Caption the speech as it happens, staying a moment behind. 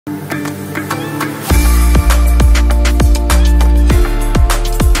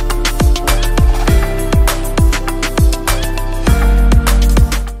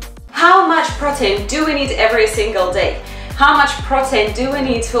How much protein do we need every single day? How much protein do we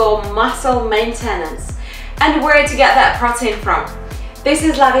need for muscle maintenance? And where to get that protein from? This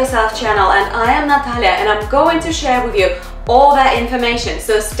is Love Yourself channel and I am Natalia and I'm going to share with you all that information,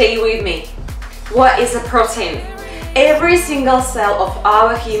 so stay with me. What is a protein? Every single cell of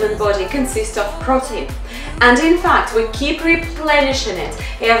our human body consists of protein, and in fact we keep replenishing it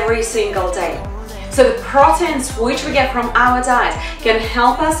every single day. So the proteins which we get from our diet can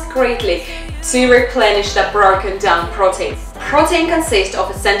help us greatly to replenish the broken down protein. Protein consists of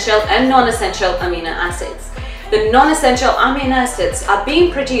essential and non-essential amino acids. The non-essential amino acids are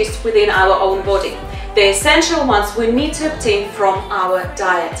being produced within our own body. The essential ones we need to obtain from our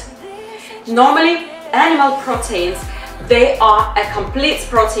diet. Normally, animal proteins, they are a complete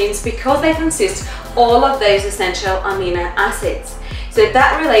proteins because they consist all of those essential amino acids. So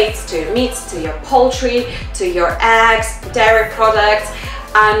that relates to meats, to your poultry, to your eggs, dairy products,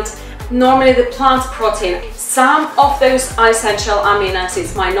 and normally the plant protein. Some of those essential amino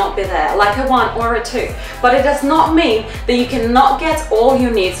acids might not be there, like a 1 or a 2, but it does not mean that you cannot get all you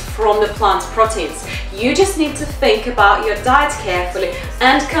need from the plant proteins. You just need to think about your diet carefully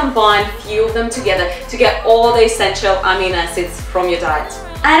and combine few of them together to get all the essential amino acids from your diet.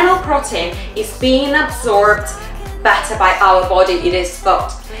 Animal protein is being absorbed better by our body, it is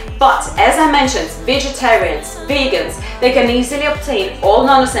thought. But as I mentioned, vegetarians, vegans, they can easily obtain all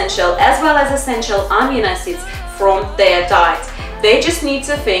non-essential as well as essential amino acids from their diet. They just need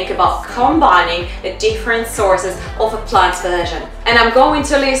to think about combining the different sources of a plant version. And I'm going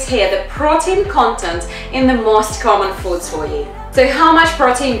to list here the protein content in the most common foods for you. So how much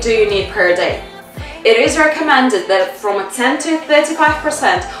protein do you need per day? It is recommended that from 10 to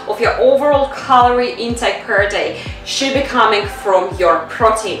 35% of your overall calorie intake per day should be coming from your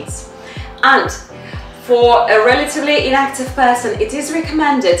proteins. And for a relatively inactive person, it is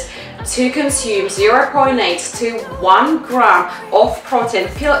recommended to consume 0.8 to 1 gram of protein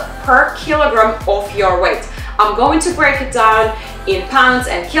per kilogram of your weight. I'm going to break it down in pounds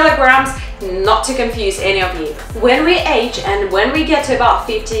and kilograms, not to confuse any of you. When we age and when we get to about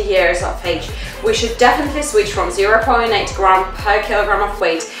 50 years of age, we should definitely switch from 0.8 gram per kilogram of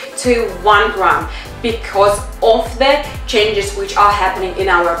weight to 1 gram because of the changes which are happening in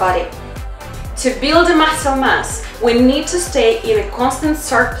our body. To build a muscle mass, we need to stay in a constant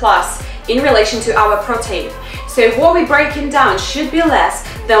surplus in relation to our protein. So what we're breaking down should be less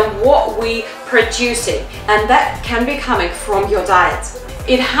than what we're producing, and that can be coming from your diet.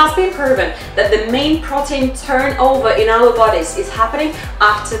 It has been proven that the main protein turnover in our bodies is happening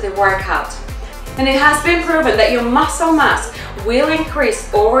after the workout. And it has been proven that your muscle mass will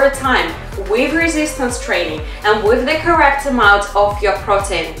increase over time with resistance training and with the correct amount of your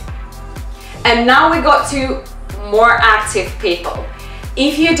protein. And now we got to more active people.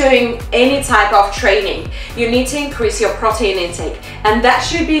 If you're doing any type of training, you need to increase your protein intake, and that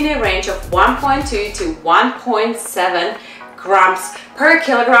should be in a range of 1.2 to 1.7 grams per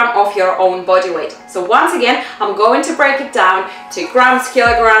kilogram of your own body weight. So once again, I'm going to break it down to grams,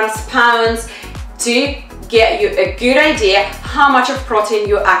 kilograms, pounds to get you a good idea how much of protein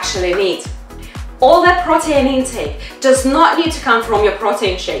you actually need. All that protein intake does not need to come from your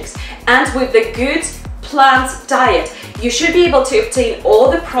protein shakes, and with the good plant diet, you should be able to obtain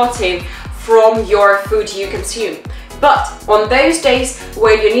all the protein from your food you consume. But on those days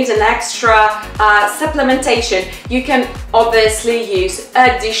where you need an extra supplementation, you can obviously use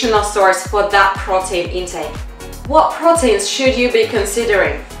additional source for that protein intake. What proteins should you be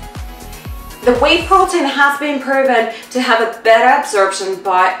considering? The whey protein has been proven to have a better absorption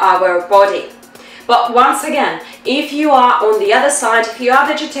by our body. But once again, if you are on the other side, if you are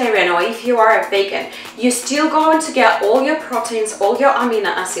vegetarian or if you are a vegan, you're still going to get all your proteins, all your amino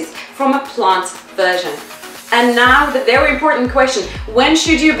acids from a plant version. And now the very important question, when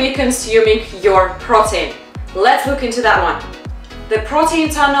should you be consuming your protein? Let's look into that one. The protein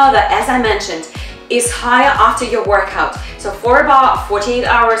turnover, as I mentioned, is higher after your workout. So for about 48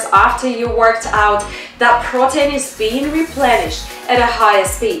 hours after you worked out, that protein is being replenished at a higher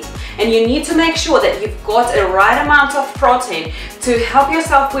speed. And you need to make sure that you've got a right amount of protein to help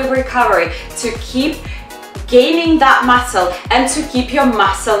yourself with recovery, to keep gaining that muscle and to keep your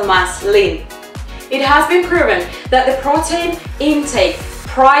muscle mass lean. It has been proven that the protein intake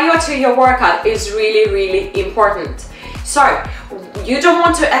prior to your workout is really important. So you don't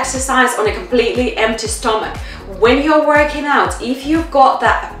want to exercise on a completely empty stomach. when you're working out, if you've got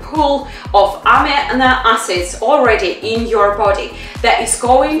that pool of amino acids already in your body, that is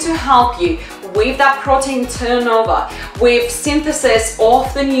going to help you with that protein turnover, with synthesis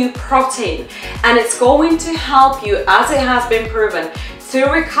of the new protein, and it's going to help you, as it has been proven, to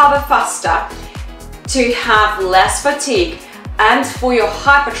recover faster, to have less fatigue, and for your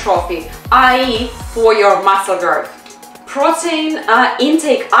hypertrophy, i.e. for your muscle growth. Protein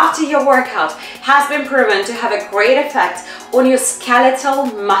intake after your workout has been proven to have a great effect on your skeletal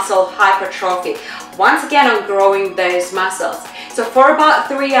muscle hypertrophy, once again on growing those muscles. So for about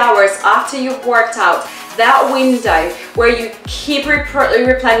 3 hours after you've worked out, that window where you keep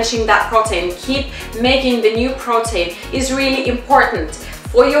replenishing that protein, keep making the new protein, is really important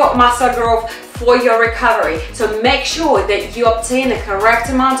for your muscle growth, for your recovery. So make sure that you obtain the correct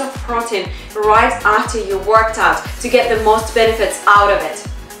amount of protein right after you worked out to get the most benefits out of it.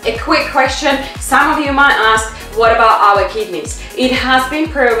 A quick question some of you might ask, what about our kidneys? It has been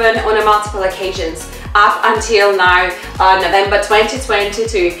proven on multiple occasions up until now, November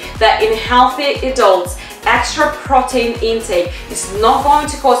 2022, that in healthy adults, extra protein intake is not going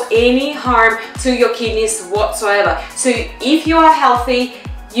to cause any harm to your kidneys whatsoever. So if you are healthy,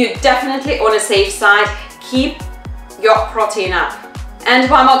 you're definitely on a safe side. Keep your protein up.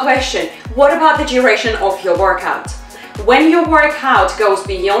 And one more question, what about the duration of your workout? When your workout goes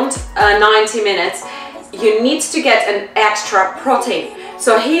beyond 90 minutes, you need to get an extra protein.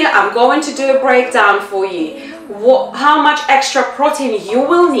 So here I'm going to do a breakdown for you. How much extra protein you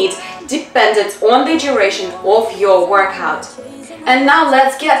will need dependent on the duration of your workout. And now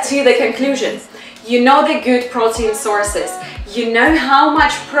let's get to the conclusion. You know the good protein sources. You know how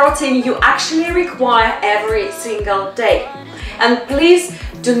much protein you actually require every single day. And please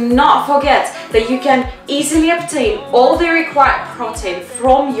do not forget that you can easily obtain all the required protein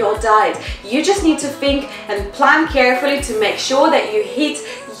from your diet. You just need to think and plan carefully to make sure that you hit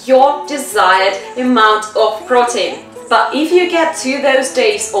your desired amount of protein. But if you get to those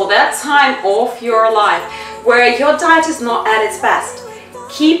days or that time of your life where your diet is not at its best,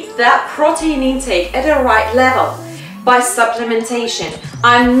 keep that protein intake at the right level by supplementation.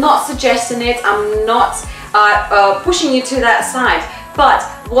 I'm not suggesting it, I'm not pushing you to that side, but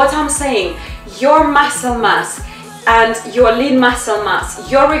what I'm saying, your muscle mass and your lean muscle mass,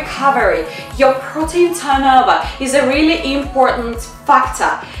 your recovery, your protein turnover is a really important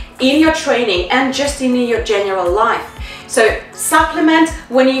factor in your training and just in your general life. So supplement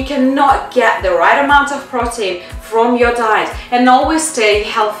when you cannot get the right amount of protein from your diet, and always stay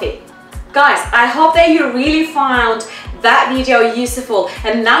healthy. Guys, I hope that you really found that video useful,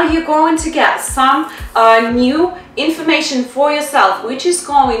 and now you're going to get some new information for yourself, which is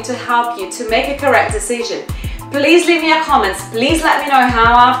going to help you to make a correct decision. Please leave me a comment, please let me know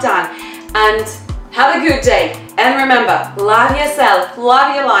how I've done, and have a good day. And remember, love yourself,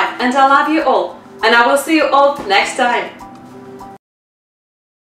 love your life, and I love you all. And I will see you all next time.